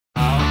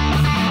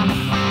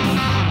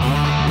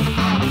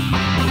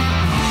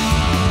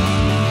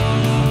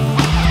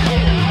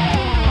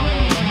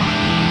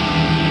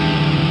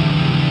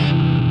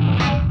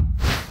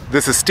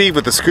This is Steve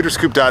with the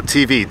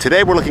ScooterScoop.tv.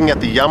 Today we're looking at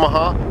the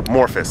Yamaha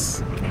Morphous.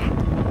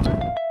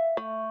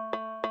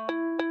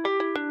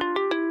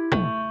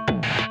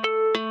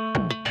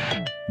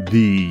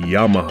 The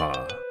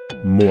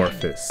Yamaha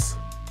Morphous.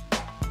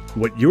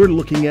 What you're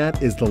looking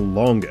at is the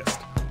longest,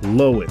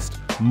 lowest,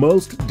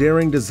 most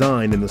daring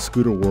design in the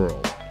scooter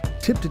world.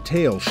 Tip to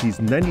tail, she's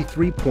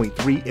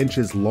 93.3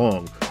 inches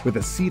long with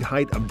a seat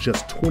height of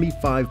just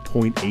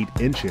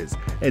 25.8 inches.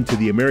 And to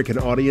the American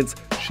audience,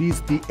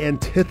 she's the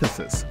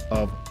antithesis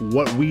of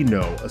what we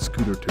know a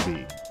scooter to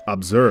be.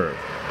 Observe.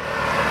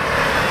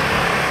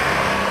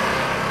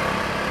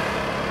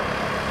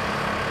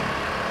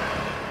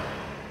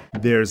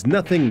 There's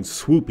nothing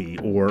swoopy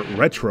or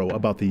retro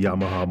about the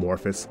Yamaha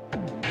Morphous.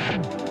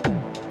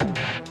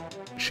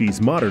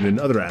 She's modern in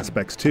other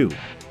aspects too.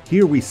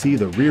 Here we see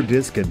the rear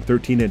disc and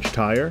 13-inch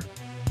tire,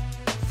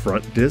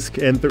 front disc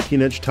and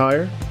 13-inch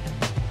tire,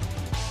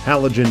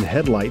 halogen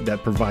headlight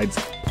that provides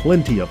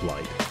plenty of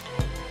light,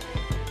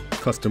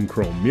 custom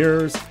chrome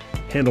mirrors,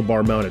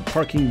 handlebar mounted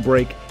parking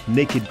brake,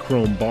 naked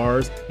chrome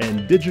bars,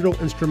 and digital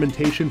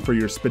instrumentation for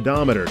your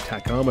speedometer,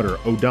 tachometer,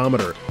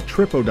 odometer,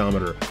 trip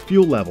odometer,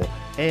 fuel level,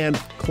 and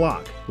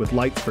clock with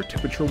lights for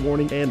temperature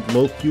warning and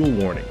low fuel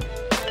warning.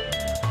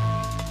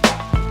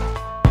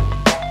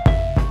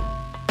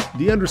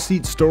 The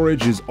underseat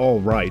storage is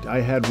all right.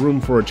 I had room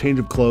for a change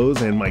of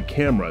clothes and my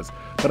cameras,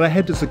 but I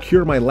had to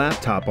secure my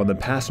laptop on the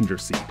passenger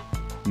seat.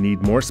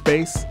 Need more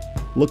space?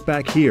 Look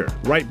back here.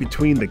 Right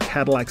between the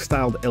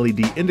Cadillac-styled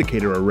LED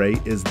indicator array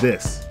is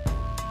this.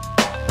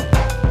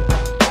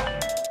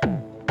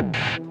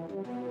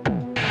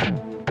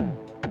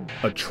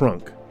 A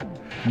trunk.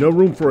 No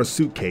room for a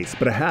suitcase,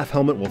 but a half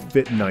helmet will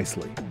fit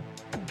nicely.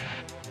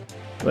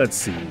 Let's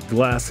see,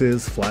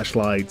 glasses,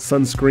 flashlight,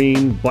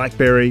 sunscreen,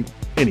 BlackBerry.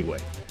 Anyway,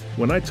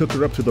 when I took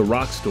her up to the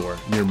Rock store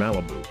near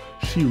Malibu,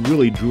 she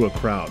really drew a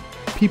crowd.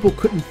 People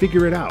couldn't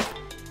figure it out.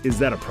 Is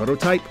that a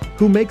prototype?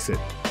 Who makes it?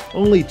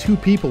 Only 2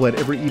 people had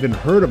ever even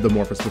heard of the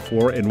Morphous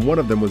before, and one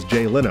of them was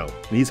Jay Leno,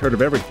 and he's heard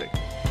of everything.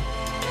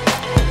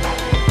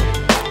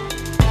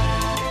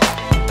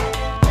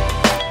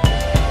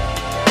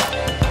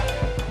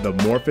 The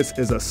Morphous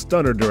is a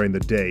stunner during the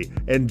day,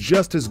 and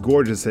just as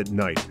gorgeous at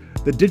night.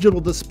 The digital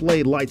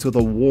display lights with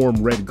a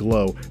warm red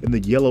glow, and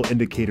the yellow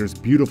indicators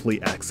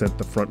beautifully accent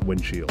the front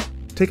windshield.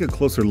 Take a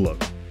closer look.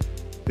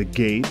 The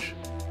gauge,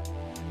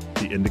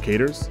 the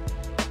indicators,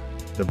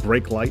 the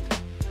brake light,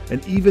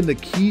 and even the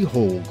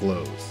keyhole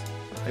glows.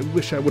 I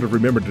wish I would have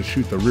remembered to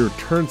shoot the rear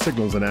turn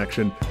signals in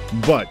action,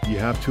 but you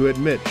have to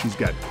admit she's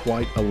got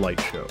quite a light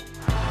show.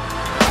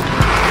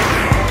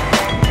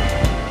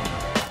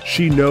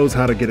 She knows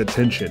how to get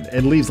attention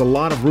and leaves a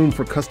lot of room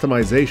for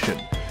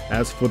customization.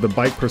 As for the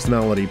bike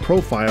personality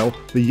profile,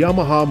 the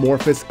Yamaha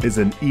Morphous is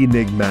an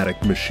enigmatic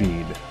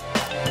machine.